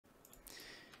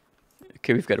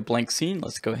Okay, we've got a blank scene.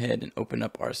 Let's go ahead and open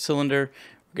up our cylinder.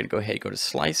 We're going to go ahead and go to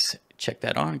slice, check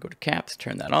that on, go to caps,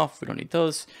 turn that off. We don't need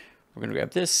those. We're going to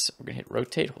grab this. We're going to hit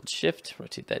rotate, hold shift,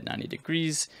 rotate that 90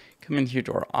 degrees. Come in here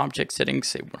to our object settings,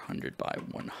 say 100 by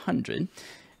 100.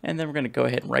 And then we're going to go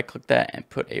ahead and right click that and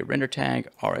put a render tag,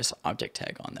 RS object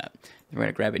tag on that. Then we're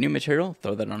going to grab a new material,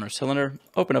 throw that on our cylinder,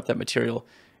 open up that material,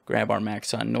 grab our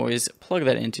max on noise, plug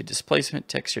that into displacement,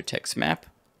 texture, text map,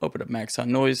 open up max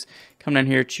on noise, come down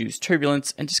here, choose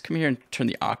turbulence, and just come here and turn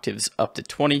the octaves up to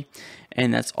 20.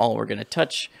 And that's all we're going to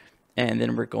touch. And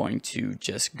then we're going to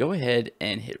just go ahead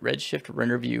and hit Redshift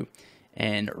Render View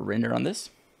and render on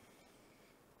this.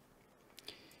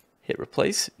 Hit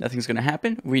replace, nothing's going to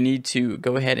happen. We need to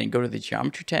go ahead and go to the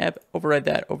geometry tab, override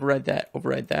that, override that,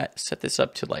 override that, set this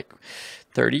up to like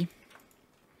 30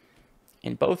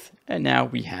 in both. And now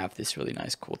we have this really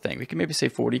nice, cool thing. We can maybe say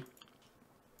 40,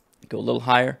 go a little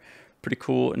higher, pretty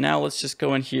cool. Now let's just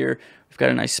go in here. We've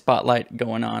got a nice spotlight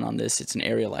going on this. It's an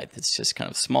area light that's just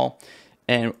kind of small.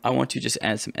 And I want to just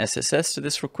add some SSS to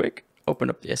this real quick. Open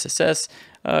up the SSS,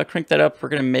 crank that up. We're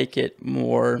going to make it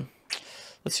more,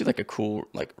 let's do like a cool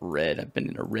like red. I've been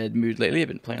in a red mood lately. I've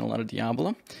been playing a lot of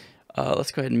Diablo.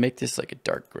 Let's go ahead and make this like a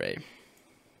dark gray.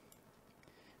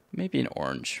 Maybe an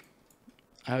orange.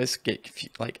 I always get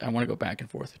confused, like I want to go back and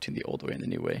forth between the old way and the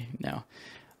new way now.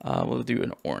 We'll do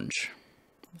an orange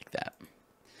like that.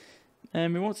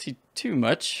 And we won't see too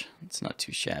much. It's not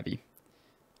too shabby.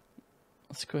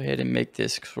 Let's go ahead and make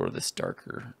this sort of this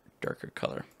darker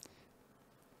color.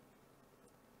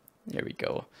 There we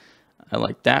go. I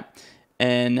like that.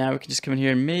 And now we can just come in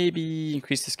here and maybe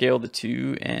increase the scale to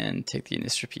 2 and take the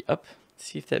anisotropy up.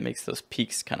 See if that makes those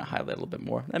peaks kind of highlight a little bit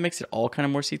more. That makes it all kind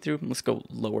of more see-through. Let's go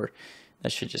lower.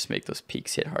 That should just make those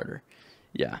peaks hit harder.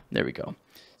 Yeah, there we go.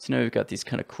 So now we've got these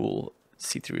kind of cool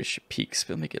see-through-ish peaks.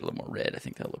 We'll make it a little more red. I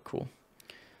think that'll look cool.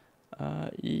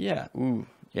 Yeah, ooh,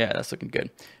 yeah, that's looking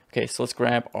good. Okay, so let's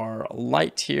grab our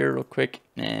light here real quick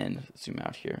and zoom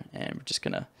out here. And we're just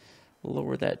gonna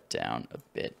lower that down a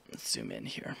bit. Let's zoom in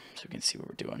here so we can see what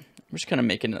we're doing. We're just kind of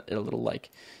making it a little like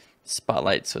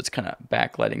spotlight, so it's kind of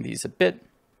backlighting these a bit.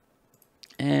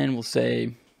 And we'll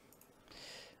say,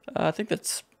 I think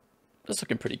that's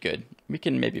looking pretty good. We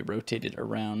can maybe rotate it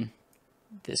around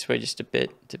this way just a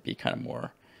bit to be kind of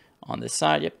more on this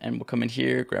side. Yep, and we'll come in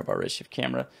here, grab our Redshift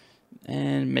camera,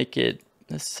 and make it,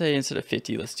 let's say instead of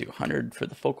 50, let's do 100 for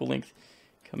the focal length.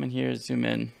 Come in here, zoom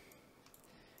in,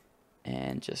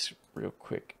 and just real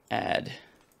quick add.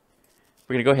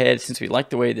 We're going to go ahead, since we like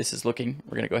the way this is looking,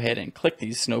 we're going to go ahead and click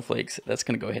these snowflakes. That's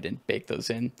going to go ahead and bake those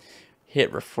in.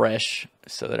 Hit refresh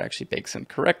so that it actually bakes them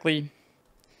correctly.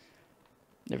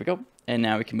 There we go. And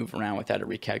now we can move around without it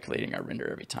recalculating our render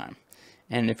every time.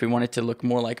 And if we want it to look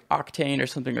more like Octane or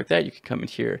something like that, you can come in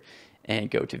here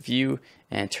and go to view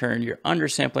and turn your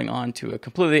undersampling on to a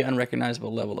completely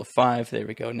unrecognizable level of 5. There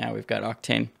we go. Now we've got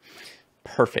Octane.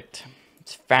 Perfect.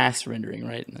 It's fast rendering,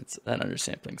 right? And that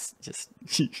undersampling's just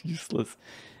useless.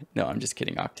 No, I'm just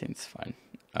kidding. Octane's fine.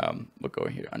 We'll go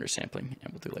here, undersampling,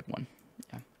 and we'll do like 1.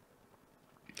 Yeah.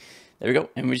 There we go.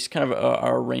 And we just kind of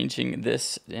are arranging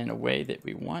this in a way that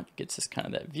we want. Gets us kind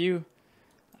of that view.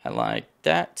 I like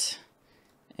that.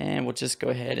 And we'll just go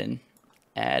ahead and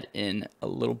add in a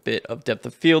little bit of depth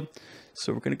of field.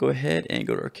 So we're going to go ahead and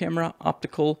go to our camera,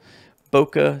 optical,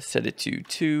 bokeh, set it to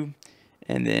 2.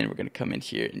 And then we're going to come in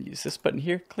here and use this button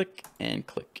here, click and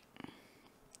click. And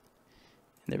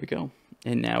there we go.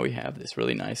 And now we have this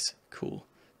really nice, cool,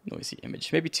 noisy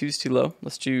image. Maybe 2 is too low.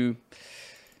 Let's do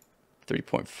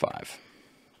 3.5.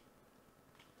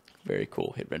 Very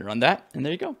cool. Hit render on that. And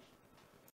there you go.